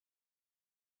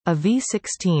A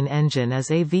V16 engine is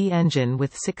a V engine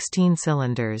with 16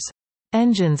 cylinders.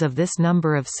 Engines of this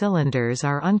number of cylinders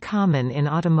are uncommon in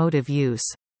automotive use.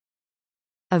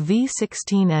 A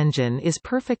V16 engine is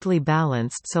perfectly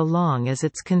balanced so long as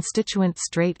its constituent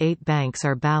straight 8 banks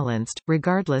are balanced,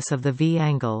 regardless of the V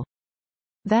angle.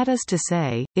 That is to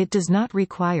say, it does not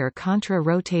require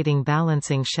contra-rotating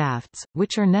balancing shafts,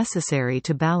 which are necessary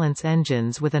to balance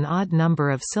engines with an odd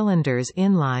number of cylinders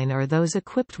inline or those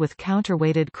equipped with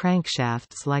counterweighted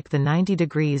crankshafts like the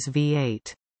 90°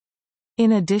 V8.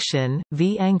 In addition,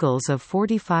 V angles of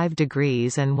 45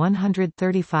 degrees and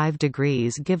 135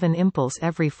 degrees give an impulse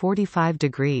every 45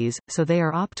 degrees, so they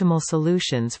are optimal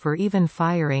solutions for even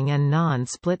firing and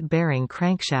non-split bearing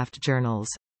crankshaft journals.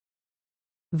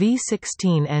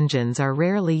 V16 engines are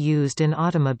rarely used in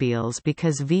automobiles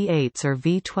because V8s or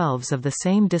V12s of the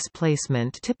same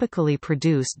displacement typically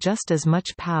produce just as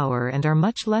much power and are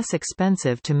much less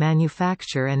expensive to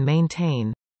manufacture and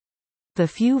maintain. The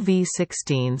few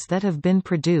V16s that have been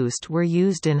produced were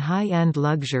used in high-end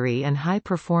luxury and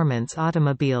high-performance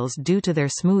automobiles due to their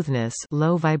smoothness,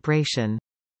 low vibration.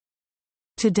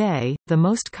 Today, the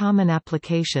most common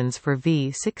applications for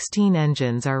V16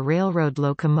 engines are railroad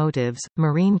locomotives,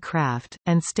 marine craft,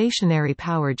 and stationary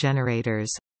power generators.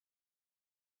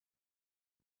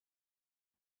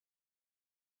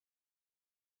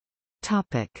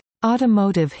 Topic: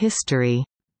 Automotive history.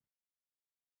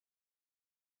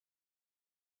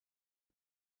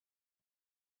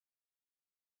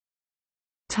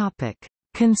 Topic: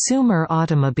 Consumer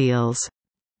automobiles.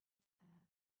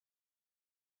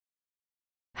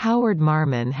 Howard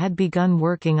Marmon had begun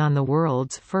working on the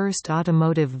world's first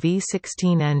automotive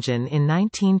V16 engine in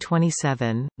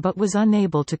 1927, but was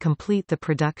unable to complete the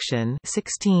production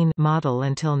 16 model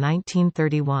until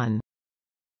 1931.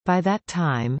 By that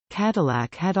time,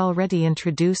 Cadillac had already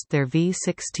introduced their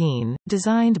V16,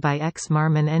 designed by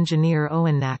ex-Marmon engineer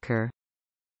Owen Nacker.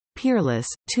 Peerless,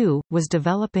 too, was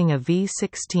developing a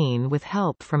V16 with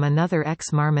help from another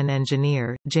ex-Marmon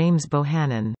engineer, James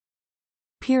Bohannon.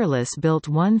 Peerless built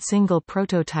one single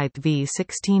prototype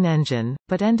V16 engine,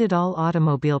 but ended all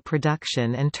automobile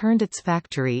production and turned its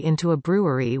factory into a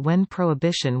brewery when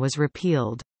Prohibition was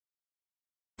repealed.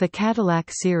 The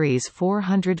Cadillac Series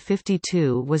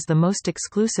 452 was the most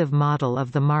exclusive model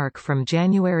of the marque from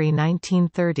January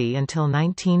 1930 until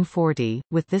 1940,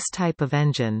 with this type of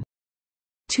engine.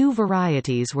 Two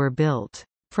varieties were built.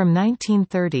 From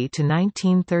 1930 to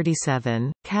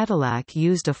 1937, Cadillac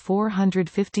used a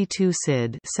 452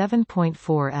 SID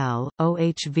 7.4L,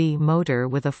 OHV motor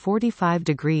with a 45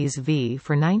 degrees V.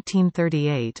 For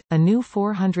 1938, a new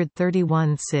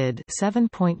 431 SID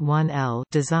 7.1L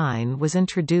design was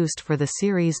introduced for the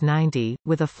Series 90,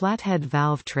 with a flathead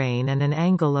valve train and an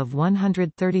angle of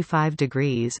 135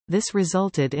 degrees. This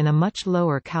resulted in a much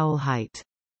lower cowl height.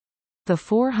 The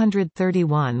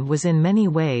 431 was in many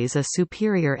ways a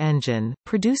superior engine,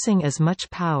 producing as much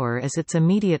power as its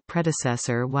immediate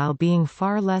predecessor while being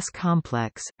far less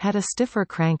complex, had a stiffer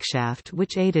crankshaft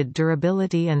which aided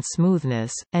durability and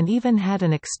smoothness, and even had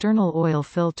an external oil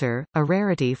filter, a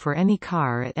rarity for any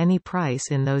car at any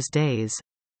price in those days.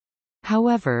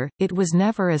 However, it was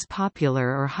never as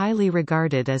popular or highly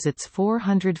regarded as its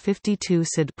 452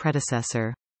 SID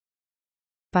predecessor.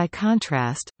 By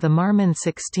contrast, the Marmon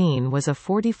 16 was a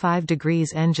 45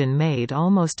 degrees engine made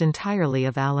almost entirely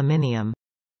of aluminium.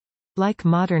 Like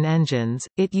modern engines,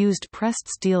 it used pressed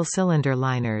steel cylinder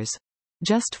liners.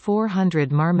 Just 400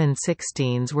 Marmon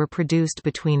 16s were produced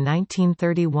between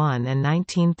 1931 and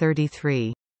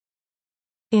 1933.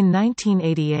 In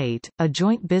 1988, a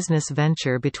joint business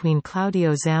venture between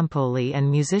Claudio Zampoli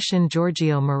and musician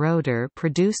Giorgio Moroder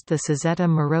produced the Suzetta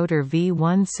Moroder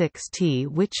V16T,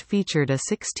 which featured a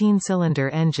 16-cylinder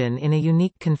engine in a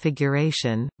unique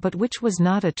configuration, but which was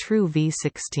not a true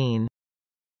V16.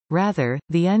 Rather,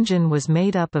 the engine was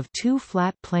made up of two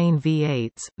flat plane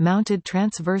V8s, mounted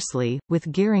transversely,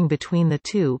 with gearing between the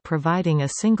two providing a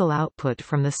single output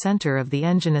from the center of the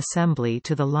engine assembly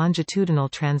to the longitudinal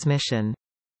transmission.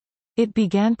 It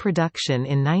began production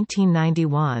in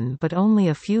 1991, but only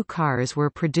a few cars were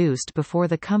produced before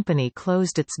the company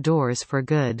closed its doors for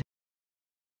good.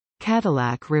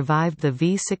 Cadillac revived the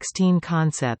V16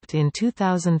 concept in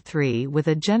 2003 with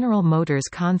a General Motors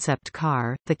concept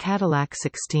car, the Cadillac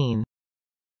 16.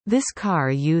 This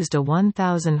car used a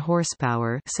 1,000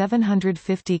 horsepower,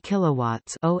 750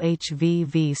 kilowatts OHV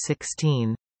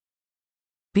V16.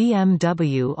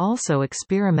 BMW also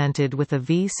experimented with a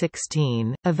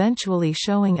V16, eventually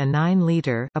showing a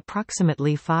 9-liter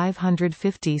approximately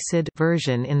 550 cid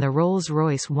version in the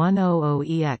Rolls-Royce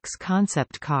 100EX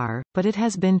concept car, but it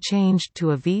has been changed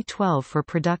to a V12 for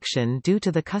production due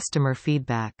to the customer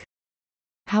feedback.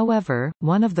 However,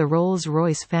 one of the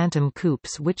Rolls-Royce Phantom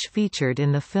coupes which featured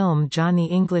in the film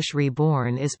Johnny English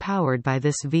Reborn is powered by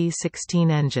this V16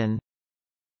 engine.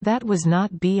 That was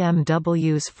not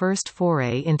BMW's first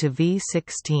foray into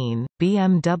V16.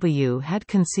 BMW had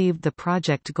conceived the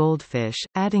Project Goldfish,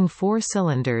 adding 4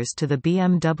 cylinders to the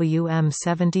BMW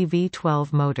M70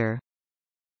 V12 motor.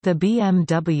 The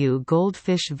BMW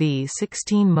Goldfish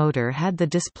V16 motor had the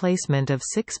displacement of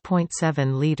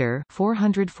 6.7-liter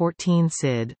 (414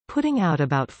 cid), putting out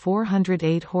about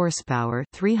 408 horsepower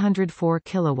 (304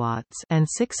 kilowatts) and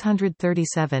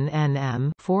 637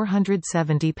 Nm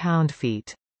 (470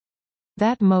 pound-feet).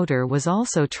 That motor was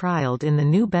also trialled in the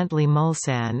new Bentley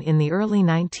Mulsanne in the early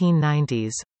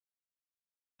 1990s.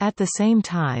 At the same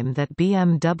time that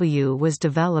BMW was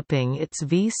developing its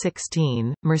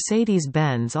V16,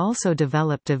 Mercedes-Benz also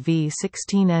developed a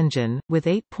V16 engine, with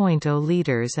 8.0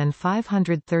 litres and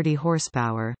 530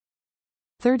 horsepower.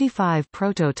 35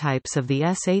 prototypes of the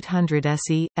S800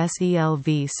 SE, SEL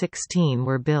V16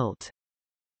 were built.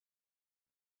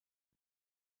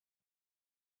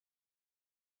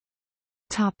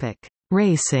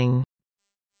 Racing.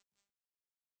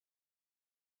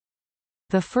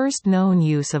 The first known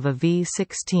use of a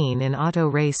V16 in auto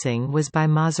racing was by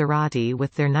Maserati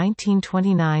with their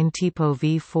 1929 Tipo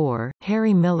V4.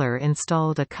 Harry Miller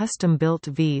installed a custom-built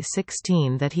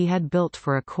V16 that he had built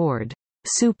for a Cord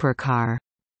supercar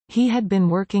he had been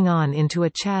working on into a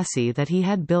chassis that he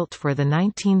had built for the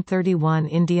 1931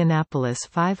 Indianapolis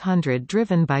 500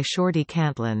 driven by Shorty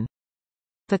Cantlin.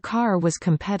 The car was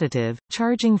competitive,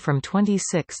 charging from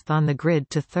 26th on the grid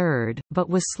to 3rd, but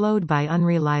was slowed by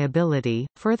unreliability,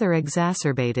 further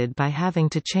exacerbated by having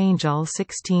to change all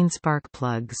 16 spark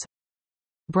plugs.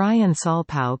 Brian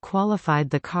Salpow qualified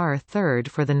the car 3rd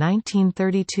for the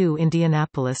 1932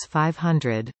 Indianapolis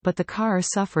 500, but the car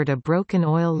suffered a broken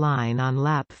oil line on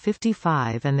lap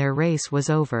 55 and their race was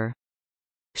over.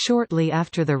 Shortly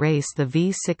after the race the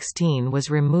V16 was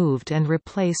removed and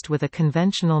replaced with a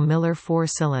conventional Miller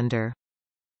 4-cylinder.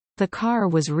 The car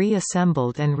was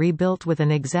reassembled and rebuilt with an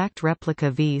exact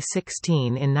replica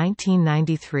V16 in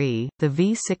 1993. The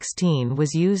V16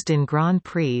 was used in Grand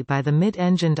Prix by the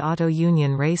mid-engined Auto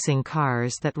Union racing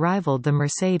cars that rivaled the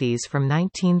Mercedes from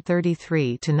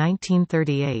 1933 to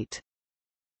 1938.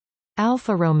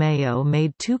 Alfa Romeo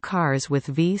made 2 cars with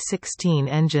V16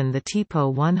 engine, the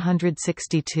Tipo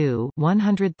 162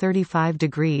 135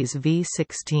 degrees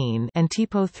V16 and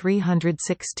Tipo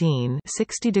 316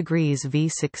 60 degrees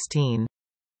V16.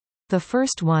 The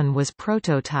first one was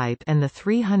prototype and the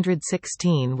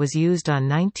 316 was used on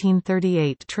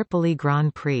 1938 Tripoli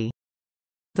Grand Prix.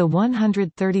 The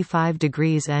 135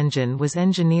 degrees engine was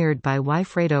engineered by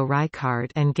Wilfredo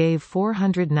Reichardt and gave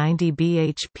 490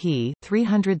 bhp,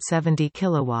 370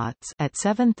 kilowatts at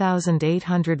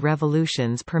 7,800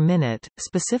 revolutions per minute.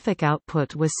 Specific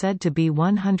output was said to be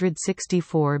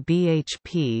 164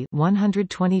 bhp,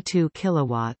 122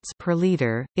 kilowatts per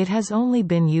liter. It has only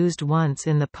been used once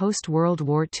in the post-World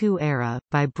War II era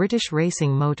by British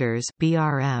Racing Motors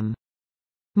 (BRM).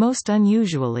 Most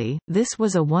unusually, this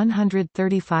was a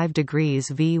 135 degrees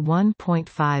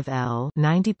V1.5L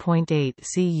 90.8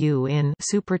 cu in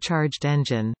supercharged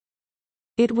engine.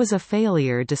 It was a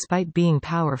failure despite being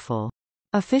powerful.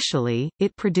 Officially,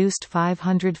 it produced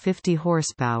 550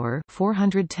 horsepower,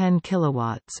 410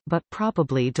 kilowatts, but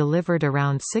probably delivered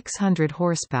around 600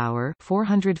 horsepower,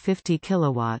 450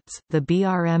 kilowatts. The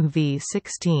BRM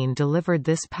V16 delivered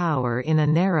this power in a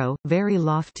narrow, very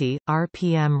lofty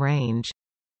RPM range.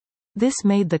 This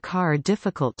made the car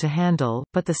difficult to handle,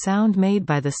 but the sound made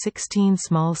by the 16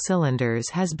 small cylinders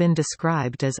has been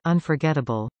described as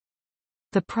unforgettable.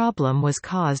 The problem was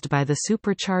caused by the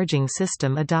supercharging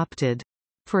system adopted.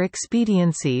 For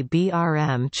expediency,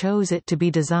 BRM chose it to be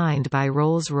designed by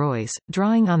Rolls-Royce,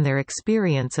 drawing on their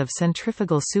experience of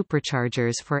centrifugal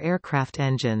superchargers for aircraft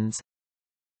engines.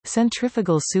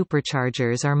 Centrifugal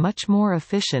superchargers are much more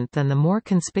efficient than the more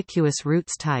conspicuous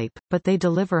Roots type, but they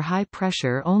deliver high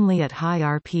pressure only at high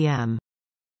RPM.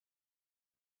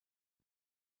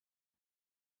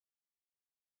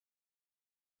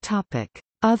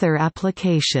 Other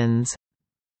applications.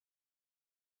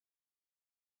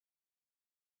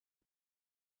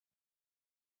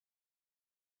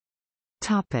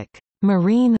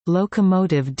 Marine,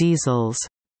 locomotive diesels.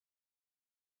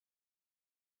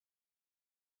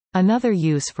 Another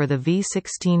use for the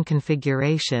V16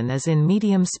 configuration is in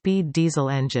medium-speed diesel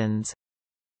engines.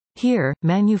 Here,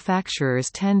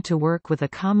 manufacturers tend to work with a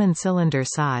common cylinder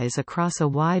size across a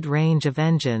wide range of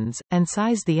engines, and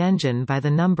size the engine by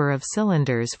the number of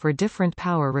cylinders for different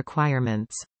power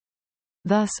requirements.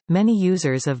 Thus, many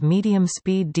users of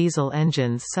medium-speed diesel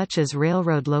engines such as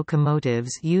railroad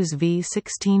locomotives use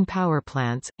V16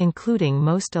 powerplants, including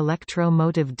most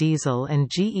electro-motive diesel and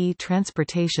GE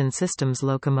Transportation Systems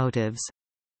locomotives.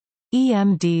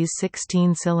 EMD's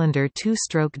 16-cylinder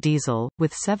two-stroke diesel,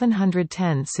 with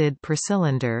 710 cid per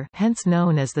cylinder, hence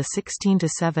known as the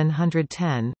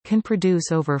 16-710, can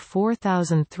produce over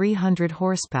 4,300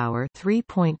 horsepower,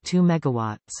 3.2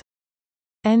 megawatts.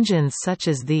 Engines such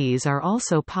as these are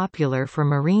also popular for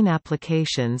marine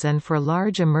applications and for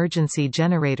large emergency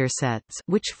generator sets,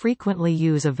 which frequently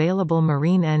use available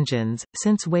marine engines,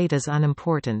 since weight is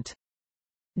unimportant.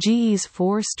 GE's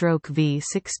four-stroke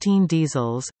V16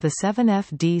 diesels, the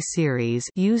 7FD series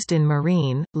used in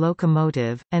marine,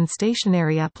 locomotive, and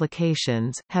stationary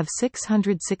applications, have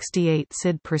 668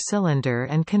 cid per cylinder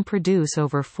and can produce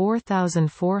over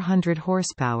 4,400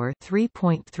 horsepower,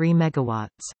 3.3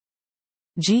 megawatts.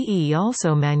 GE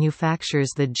also manufactures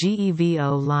the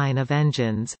GE-VO line of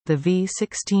engines. The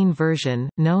V16 version,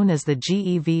 known as the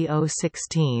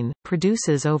GE-VO16,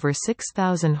 produces over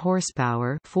 6,000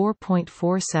 horsepower,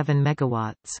 4.47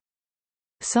 megawatts.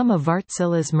 Some of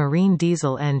Wärtsilä's marine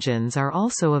diesel engines are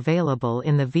also available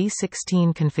in the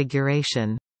V16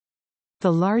 configuration.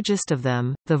 The largest of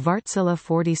them, the Wärtsilä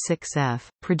 46F,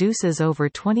 produces over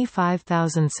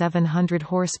 25,700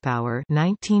 horsepower,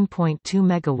 19.2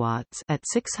 megawatts, at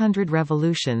 600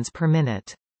 revolutions per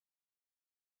minute.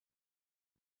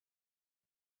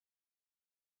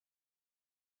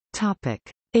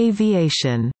 Topic: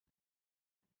 Aviation.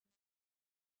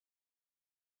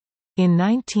 In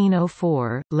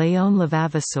 1904, Léon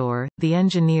Levavasseur, the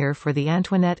engineer for the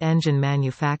Antoinette engine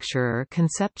manufacturer,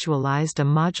 conceptualized a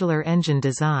modular engine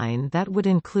design that would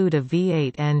include a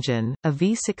V8 engine, a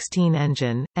V16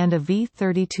 engine, and a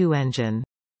V32 engine.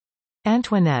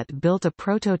 Antoinette built a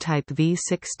prototype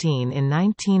V16 in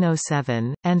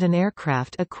 1907, and an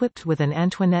aircraft equipped with an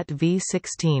Antoinette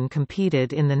V16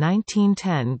 competed in the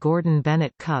 1910 Gordon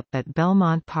Bennett Cup at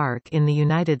Belmont Park in the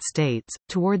United States.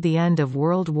 Toward the end of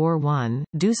World War I,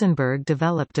 Duesenberg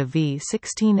developed a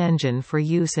V16 engine for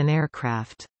use in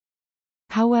aircraft.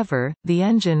 However, the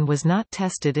engine was not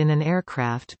tested in an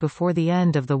aircraft before the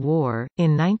end of the war.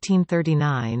 In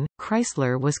 1939,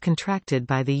 Chrysler was contracted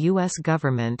by the U.S.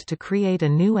 government to create a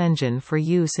new engine for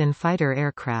use in fighter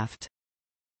aircraft.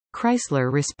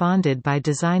 Chrysler responded by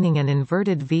designing an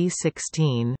inverted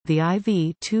V16, the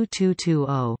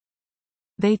IV2220.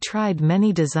 They tried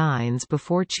many designs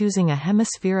before choosing a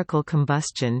hemispherical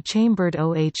combustion chambered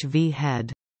OHV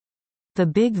head. The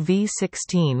big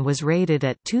V16 was rated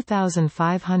at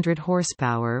 2,500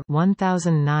 horsepower,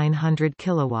 1,900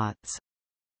 kilowatts.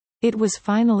 It was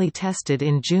finally tested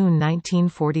in June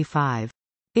 1945.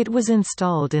 It was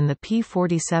installed in the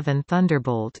P-47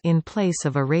 Thunderbolt in place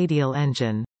of a radial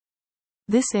engine.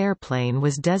 This airplane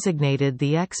was designated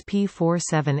the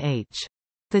XP-47H.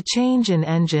 The change in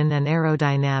engine and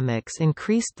aerodynamics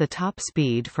increased the top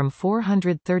speed from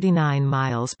 439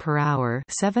 miles per hour,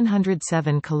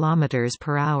 707 kilometers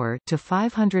per hour to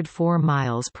 504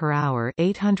 miles per hour,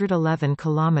 811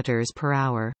 kilometers per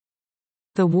hour.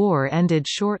 The war ended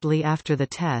shortly after the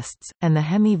tests, and the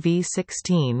Hemi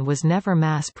V16 was never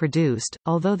mass-produced,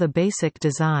 although the basic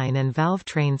design and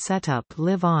valvetrain setup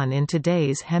live on in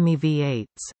today's Hemi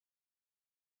V8s.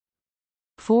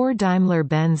 4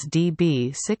 Daimler-Benz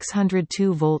DB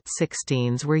 602-volt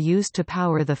 16s were used to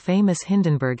power the famous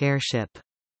Hindenburg airship.